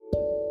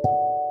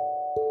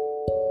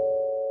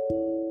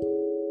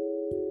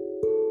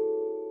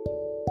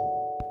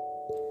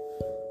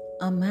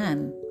A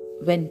man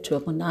went to a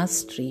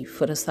monastery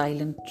for a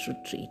silent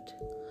retreat.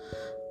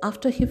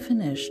 After he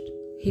finished,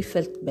 he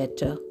felt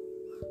better,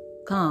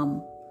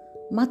 calm,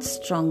 much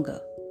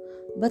stronger,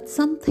 but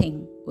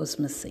something was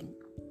missing.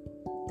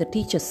 The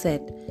teacher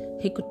said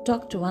he could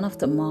talk to one of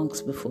the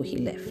monks before he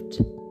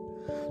left.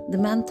 The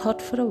man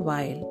thought for a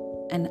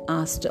while and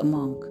asked a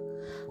monk,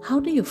 "How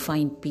do you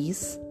find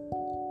peace?"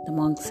 The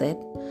monk said,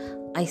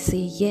 "I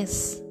say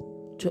yes.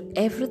 To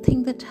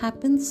everything that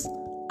happens,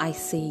 I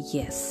say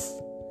yes."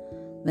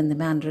 When the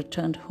man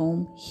returned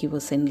home, he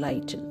was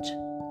enlightened.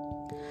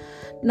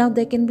 Now,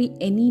 there can be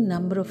any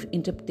number of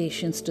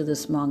interpretations to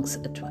this monk's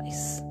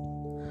advice.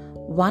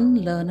 One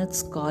learned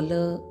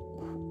scholar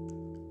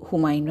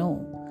whom I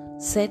know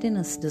said in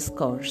his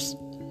discourse,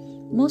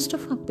 "Most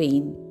of our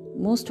pain,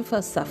 most of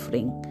our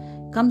suffering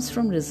comes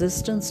from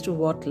resistance to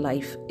what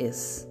life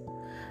is.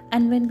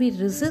 And when we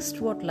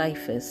resist what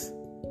life is,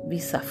 we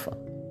suffer.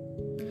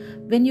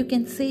 When you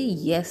can say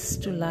yes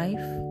to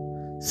life,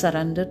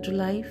 surrender to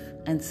life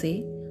and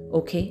say,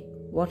 okay,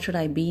 what should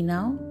I be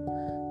now?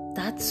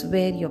 That's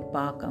where your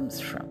power comes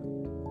from."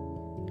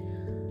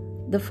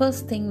 The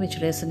first thing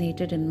which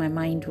resonated in my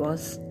mind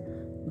was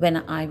when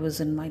I was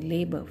in my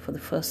labor for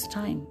the first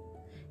time,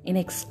 in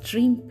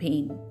extreme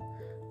pain.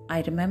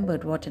 I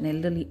remembered what an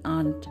elderly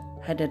aunt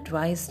had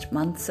advised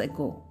months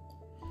ago.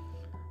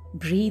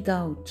 Breathe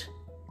out,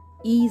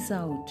 ease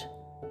out,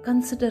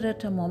 consider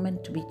it a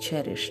moment to be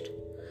cherished.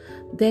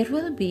 There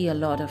will be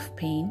a lot of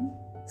pain,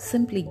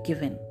 simply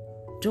give in.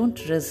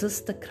 Don't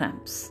resist the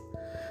cramps.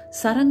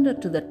 Surrender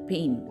to that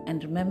pain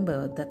and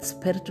remember that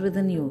spirit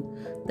within you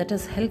that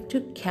has helped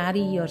you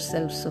carry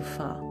yourself so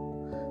far.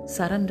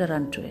 Surrender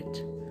unto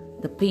it.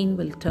 The pain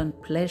will turn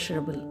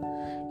pleasurable,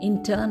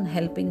 in turn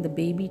helping the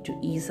baby to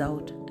ease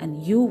out,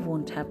 and you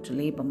won't have to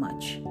labor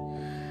much.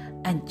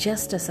 And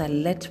just as I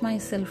let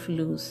myself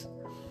loose,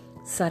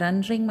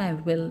 surrendering my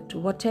will to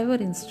whatever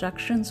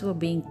instructions were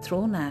being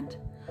thrown at,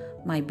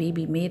 my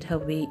baby made her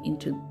way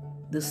into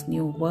this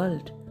new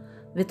world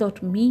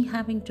without me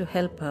having to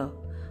help her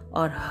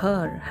or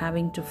her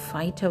having to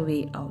fight her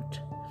way out.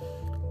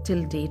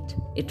 Till date,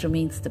 it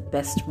remains the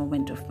best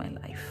moment of my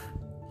life.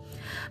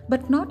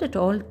 But not at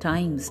all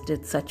times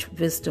did such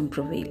wisdom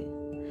prevail,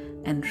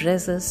 and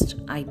resist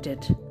I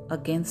did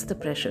against the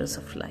pressures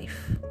of life.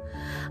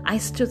 I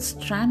stood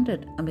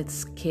stranded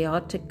amidst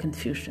chaotic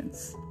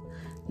confusions.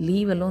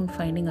 Leave alone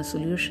finding a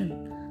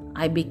solution,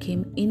 I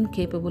became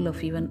incapable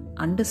of even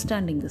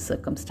understanding the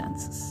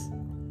circumstances.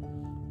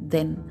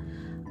 Then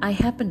I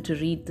happened to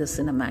read this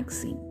in a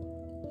magazine.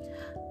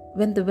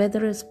 When the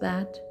weather is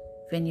bad,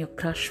 when your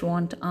crush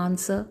won't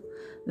answer,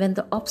 when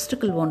the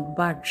obstacle won't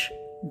budge,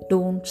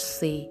 don't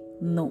say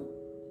no.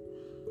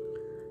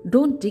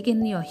 Don't dig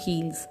in your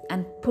heels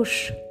and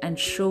push and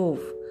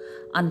shove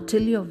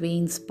until your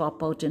veins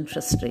pop out in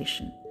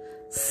frustration.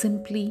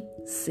 Simply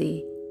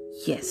say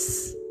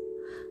yes.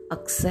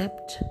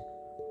 Accept,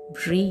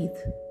 breathe.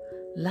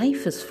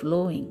 Life is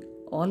flowing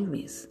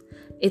always.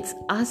 It's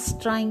us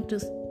trying to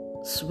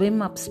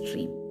swim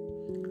upstream.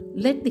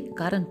 Let the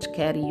current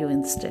carry you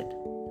instead.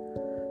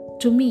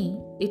 To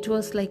me, it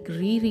was like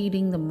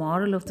rereading the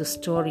moral of the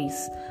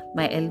stories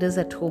my elders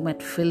at home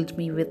had filled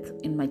me with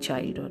in my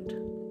childhood.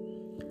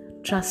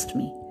 Trust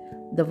me,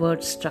 the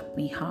words struck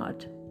me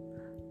hard.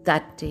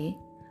 That day,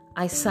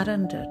 I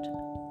surrendered.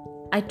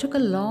 I took a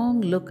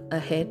long look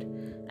ahead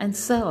and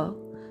saw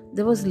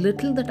there was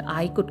little that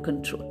I could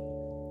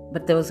control,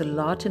 but there was a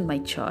lot in my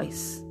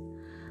choice.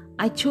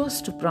 I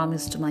chose to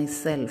promise to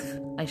myself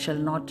I shall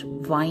not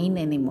whine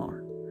anymore.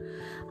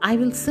 I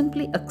will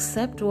simply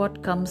accept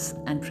what comes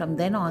and from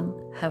then on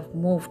have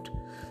moved,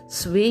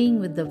 swaying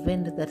with the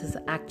wind that has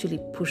actually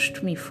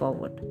pushed me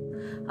forward.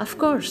 Of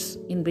course,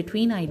 in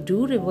between I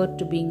do revert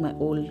to being my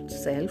old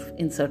self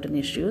in certain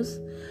issues.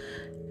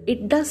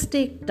 It does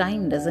take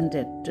time, doesn't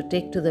it, to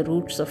take to the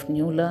roots of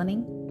new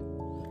learning?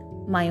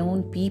 My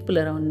own people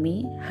around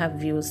me have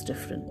views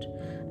different,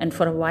 and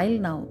for a while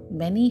now,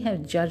 many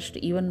have judged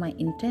even my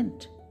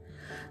intent.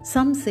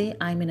 Some say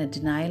I'm in a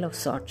denial of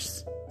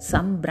sorts.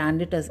 Some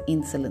brand it as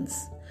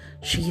insolence.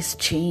 "She's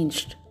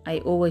changed," I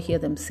overhear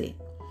them say,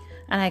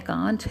 and I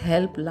can't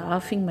help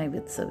laughing my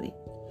wits away.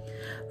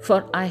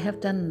 For I have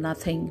done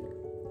nothing,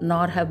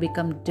 nor have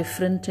become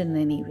different in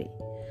any way.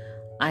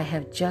 I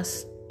have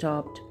just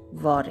stopped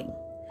warring,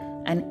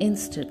 and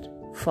instead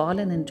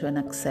fallen into an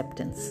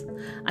acceptance.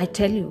 I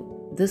tell you,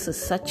 this is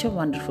such a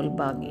wonderful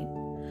bargain.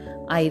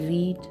 I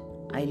read,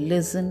 I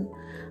listen,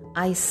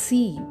 I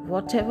see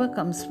whatever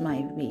comes my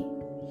way,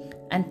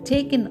 and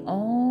take in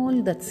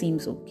all that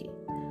seems okay.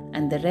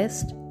 And the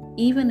rest,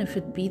 even if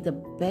it be the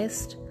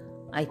best,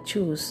 I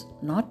choose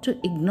not to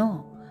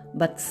ignore,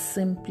 but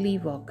simply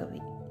walk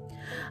away.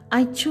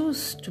 I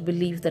choose to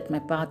believe that my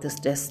path is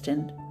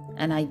destined,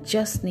 and I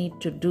just need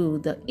to do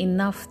the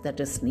enough that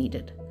is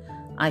needed.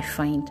 I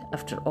find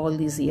after all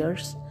these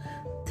years,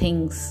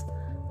 things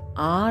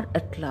are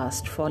at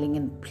last falling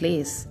in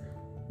place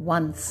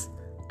once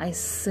I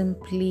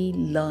simply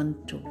learn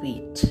to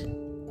wait.